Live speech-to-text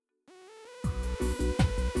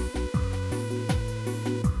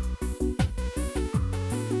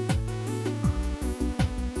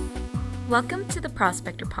Welcome to the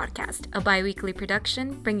Prospector Podcast, a bi-weekly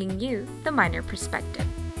production bringing you the minor perspective.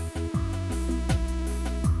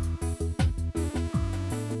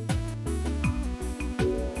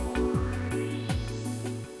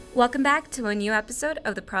 Welcome back to a new episode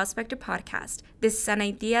of the Prospector Podcast. This is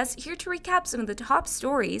Ana Diaz here to recap some of the top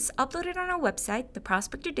stories uploaded on our website,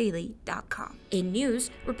 theprospectordaily.com. In news,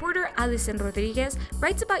 reporter Alison Rodriguez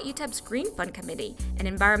writes about UTEP's Green Fund Committee, an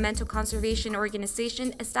environmental conservation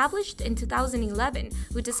organization established in 2011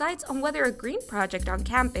 who decides on whether a green project on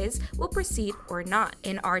campus will proceed or not.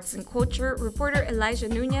 In arts and culture, reporter Elijah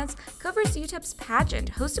Nunez covers UTEP's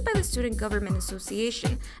pageant hosted by the Student Government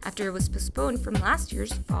Association after it was postponed from last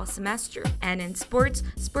year's fall semester. And in sports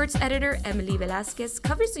editor Emily Velasquez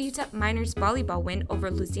covers the UTEP Miners volleyball win over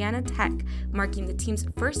Louisiana Tech, marking the team's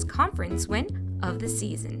first conference win of the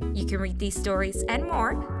season. You can read these stories and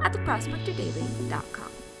more at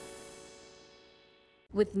theprospectordaily.com.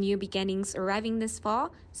 With new beginnings arriving this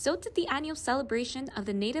fall, so did the annual celebration of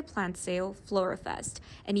the native plant sale, FloraFest,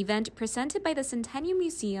 an event presented by the Centennial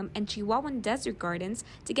Museum and Chihuahuan Desert Gardens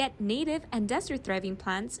to get native and desert thriving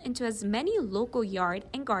plants into as many local yard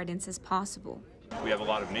and gardens as possible. We have a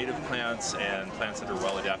lot of native plants and plants that are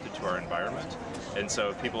well adapted to our environment. And so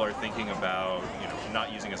if people are thinking about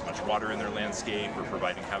not using as much water in their landscape or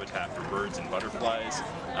providing habitat for birds and butterflies,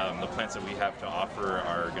 the plants that we have to offer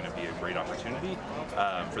are going to be a great opportunity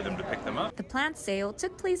for them to pick them up. The plant sale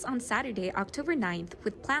took place on Saturday, October 9th,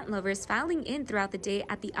 with plant lovers filing in throughout the day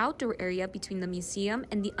at the outdoor area between the museum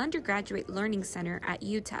and the Undergraduate Learning Center at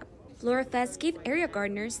UTEP. FloraFest gave area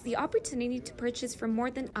gardeners the opportunity to purchase from more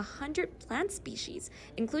than 100 plant species,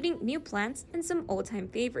 including new plants and some old-time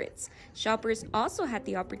favorites. Shoppers also had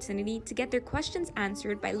the opportunity to get their questions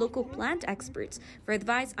answered by local plant experts for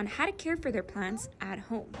advice on how to care for their plants at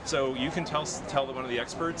home. So you can tell one of the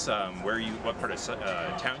experts what part of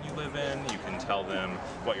town you live in. You can tell them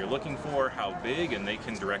what you're looking for, how big, and they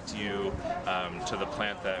can direct you to the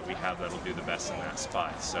plant that we have that'll do the best in that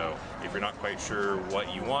spot. So if you're not quite sure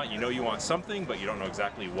what you want, you want something, but you don't know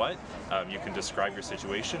exactly what, you can describe your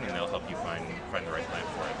situation and they'll help you find the right plant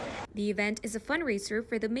for it. The event is a fundraiser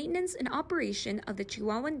for the maintenance and operation of the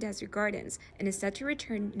Chihuahuan Desert Gardens and is set to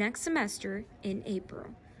return next semester in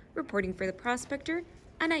April. Reporting for The Prospector,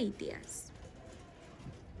 Ana Diaz.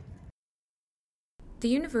 The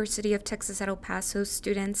University of Texas at El Paso's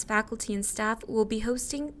students, faculty, and staff will be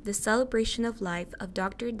hosting the Celebration of Life of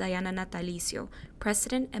Dr. Diana Natalicio,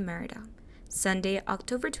 President Emerita, Sunday,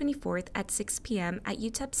 October 24th at 6 p.m. at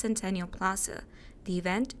UTEP Centennial Plaza. The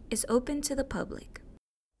event is open to the public.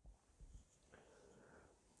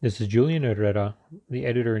 This is Julian Herrera, the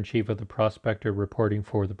editor-in-chief of The Prospector, reporting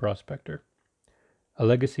for The Prospector. A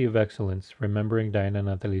legacy of excellence, remembering Diana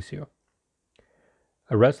Natalicio.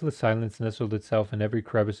 A restless silence nestled itself in every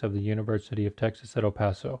crevice of the University of Texas at El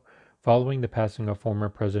Paso, following the passing of former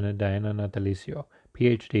President Diana Natalicio,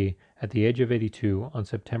 Ph.D., at the age of 82 on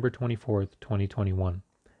September 24, 2021.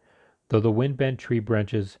 Though the wind bent tree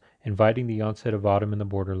branches inviting the onset of autumn in the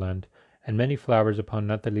borderland, and many flowers upon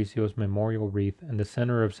Natalicio's memorial wreath in the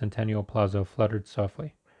center of Centennial Plaza fluttered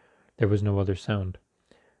softly, there was no other sound.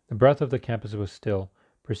 The breath of the campus was still,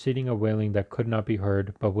 preceding a wailing that could not be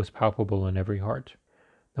heard but was palpable in every heart.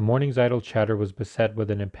 The morning's idle chatter was beset with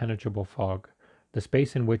an impenetrable fog, the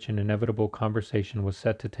space in which an inevitable conversation was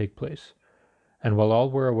set to take place. And while all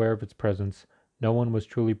were aware of its presence, no one was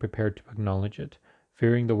truly prepared to acknowledge it,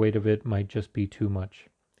 fearing the weight of it might just be too much.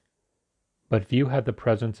 But few had the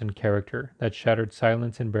presence and character that shattered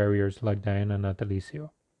silence and barriers like Diana Natalicio.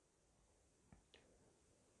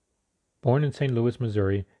 Born in St. Louis,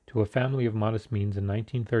 Missouri, to a family of modest means in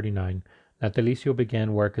 1939, Natalicio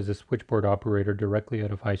began work as a switchboard operator directly out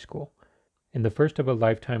of high school. In the first of a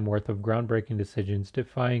lifetime worth of groundbreaking decisions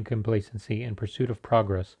defying complacency in pursuit of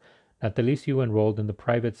progress, Natalicio enrolled in the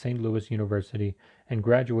private St. Louis University and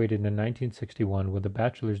graduated in 1961 with a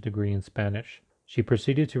bachelor's degree in Spanish. She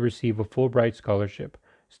proceeded to receive a Fulbright scholarship,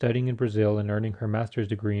 studying in Brazil and earning her master's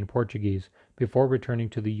degree in Portuguese before returning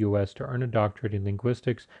to the U.S. to earn a doctorate in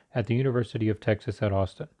linguistics at the University of Texas at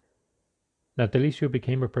Austin. Natalicio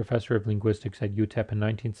became a professor of linguistics at UTEP in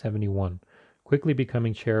 1971, quickly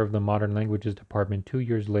becoming chair of the Modern Languages Department 2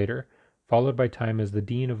 years later, followed by time as the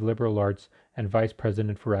Dean of Liberal Arts and Vice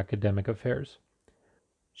President for Academic Affairs.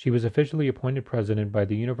 She was officially appointed president by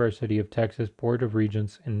the University of Texas Board of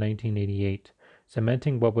Regents in 1988,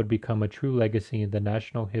 cementing what would become a true legacy in the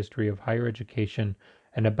national history of higher education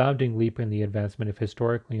and a bounding leap in the advancement of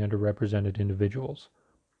historically underrepresented individuals.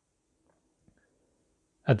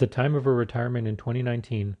 At the time of her retirement in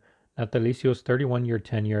 2019, Natalicio's 31-year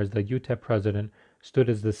tenure as the UTEP president stood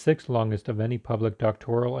as the sixth longest of any public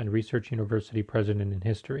doctoral and research university president in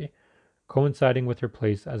history, coinciding with her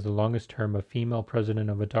place as the longest term of female president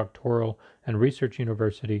of a doctoral and research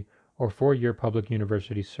university or four-year public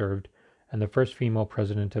university served, and the first female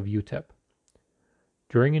president of UTEP.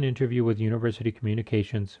 During an interview with University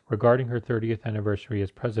Communications regarding her 30th anniversary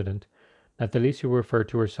as president, Natalicio referred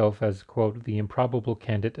to herself as, quote, the improbable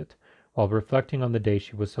candidate, while reflecting on the day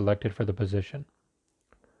she was selected for the position.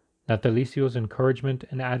 Natalicio's encouragement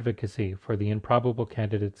and advocacy for the improbable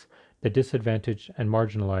candidates, the disadvantaged and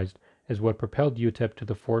marginalized, is what propelled UTEP to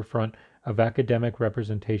the forefront of academic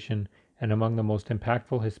representation and among the most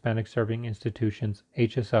impactful Hispanic-serving institutions,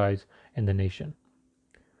 HSIs, in the nation.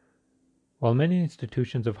 While many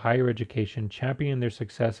institutions of higher education champion their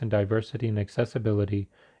success in diversity and accessibility,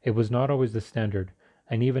 it was not always the standard,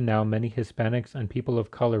 and even now many Hispanics and people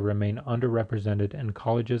of color remain underrepresented in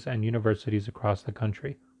colleges and universities across the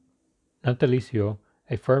country. Natalicio,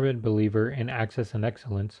 a fervent believer in access and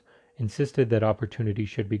excellence, insisted that opportunity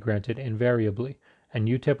should be granted invariably, and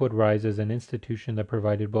UTEP would rise as an institution that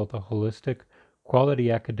provided both a holistic, quality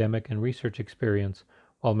academic and research experience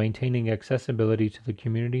while maintaining accessibility to the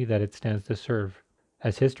community that it stands to serve.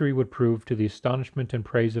 As history would prove to the astonishment and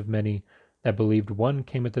praise of many that believed one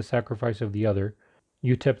came at the sacrifice of the other,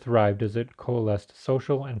 UTEP thrived as it coalesced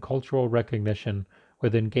social and cultural recognition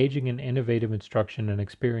with engaging in innovative instruction and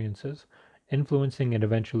experiences, influencing and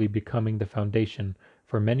eventually becoming the foundation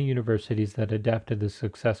for many universities that adapted this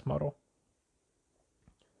success model.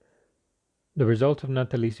 The result of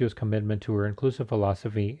Natalicio's commitment to her inclusive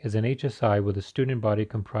philosophy is an HSI with a student body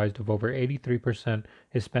comprised of over 83%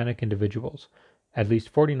 Hispanic individuals, at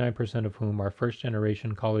least 49% of whom are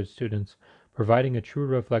first-generation college students, providing a true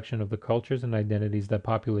reflection of the cultures and identities that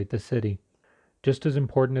populate the city. Just as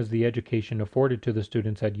important as the education afforded to the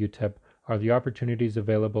students at UTEP are the opportunities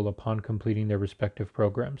available upon completing their respective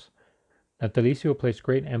programs. Natalicio placed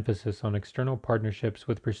great emphasis on external partnerships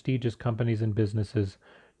with prestigious companies and businesses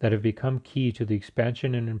that have become key to the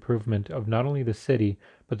expansion and improvement of not only the city,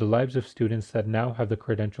 but the lives of students that now have the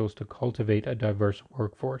credentials to cultivate a diverse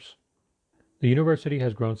workforce. The university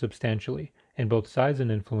has grown substantially, in both size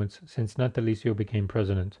and influence, since Natalicio became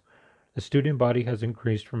president. The student body has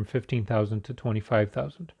increased from 15,000 to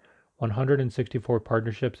 25,000. 164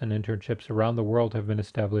 partnerships and internships around the world have been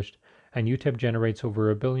established, and UTEP generates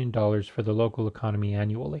over $1 billion for the local economy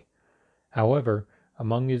annually. However,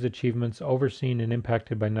 among these achievements overseen and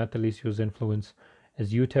impacted by Natalicio's influence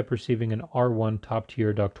is UTEP receiving an R1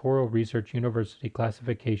 top-tier doctoral research university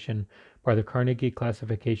classification by the Carnegie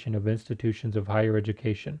Classification of Institutions of Higher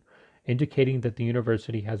Education, indicating that the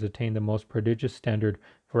university has attained the most prodigious standard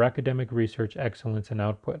for academic research excellence and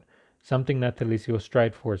output, something Natalicio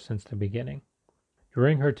strived for since the beginning.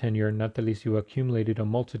 During her tenure, Natalicio accumulated a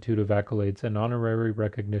multitude of accolades and honorary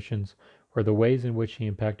recognitions for the ways in which she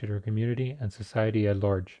impacted her community and society at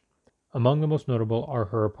large. Among the most notable are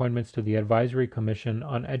her appointments to the Advisory Commission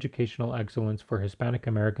on Educational Excellence for Hispanic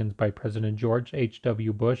Americans by President George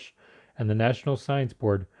H.W. Bush and the National Science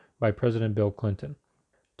Board by President Bill Clinton.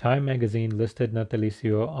 Time magazine listed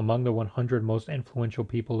Natalicio among the 100 most influential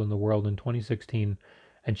people in the world in 2016,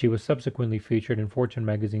 and she was subsequently featured in Fortune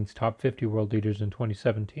magazine's Top 50 World Leaders in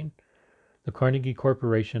 2017. The Carnegie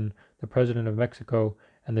Corporation, the President of Mexico,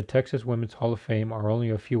 and the Texas Women's Hall of Fame are only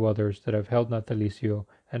a few others that have held Natalicio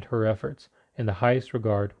and her efforts in the highest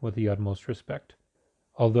regard with the utmost respect.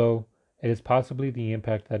 Although it is possibly the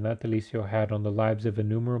impact that Natalicio had on the lives of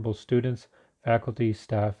innumerable students, faculty,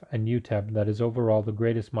 staff, and UTEP that is overall the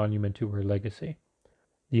greatest monument to her legacy.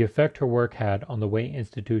 The effect her work had on the way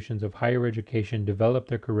institutions of higher education develop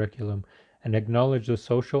their curriculum and acknowledge the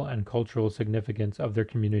social and cultural significance of their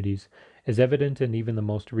communities is evident in even the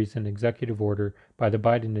most recent executive order by the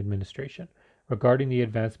Biden administration regarding the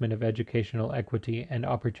advancement of educational equity and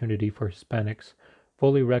opportunity for Hispanics,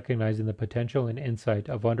 fully recognizing the potential and insight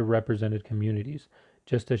of underrepresented communities,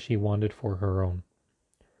 just as she wanted for her own.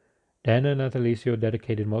 Diana Natalicio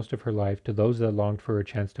dedicated most of her life to those that longed for a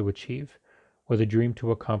chance to achieve, with a dream to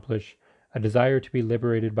accomplish, a desire to be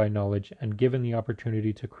liberated by knowledge and given the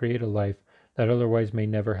opportunity to create a life that otherwise may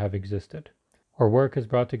never have existed. Her work has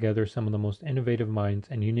brought together some of the most innovative minds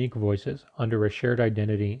and unique voices under a shared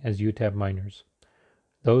identity as UTEP minors.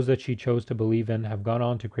 Those that she chose to believe in have gone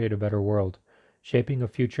on to create a better world, shaping a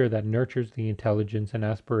future that nurtures the intelligence and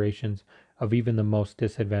aspirations of even the most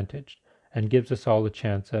disadvantaged, and gives us all a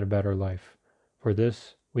chance at a better life. For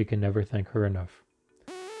this, we can never thank her enough.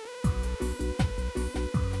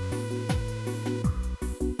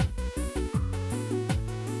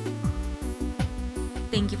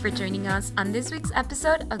 Thank you for joining us on this week's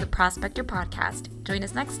episode of the Prospector Podcast. Join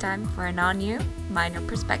us next time for an all-new Minor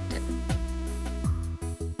Perspective.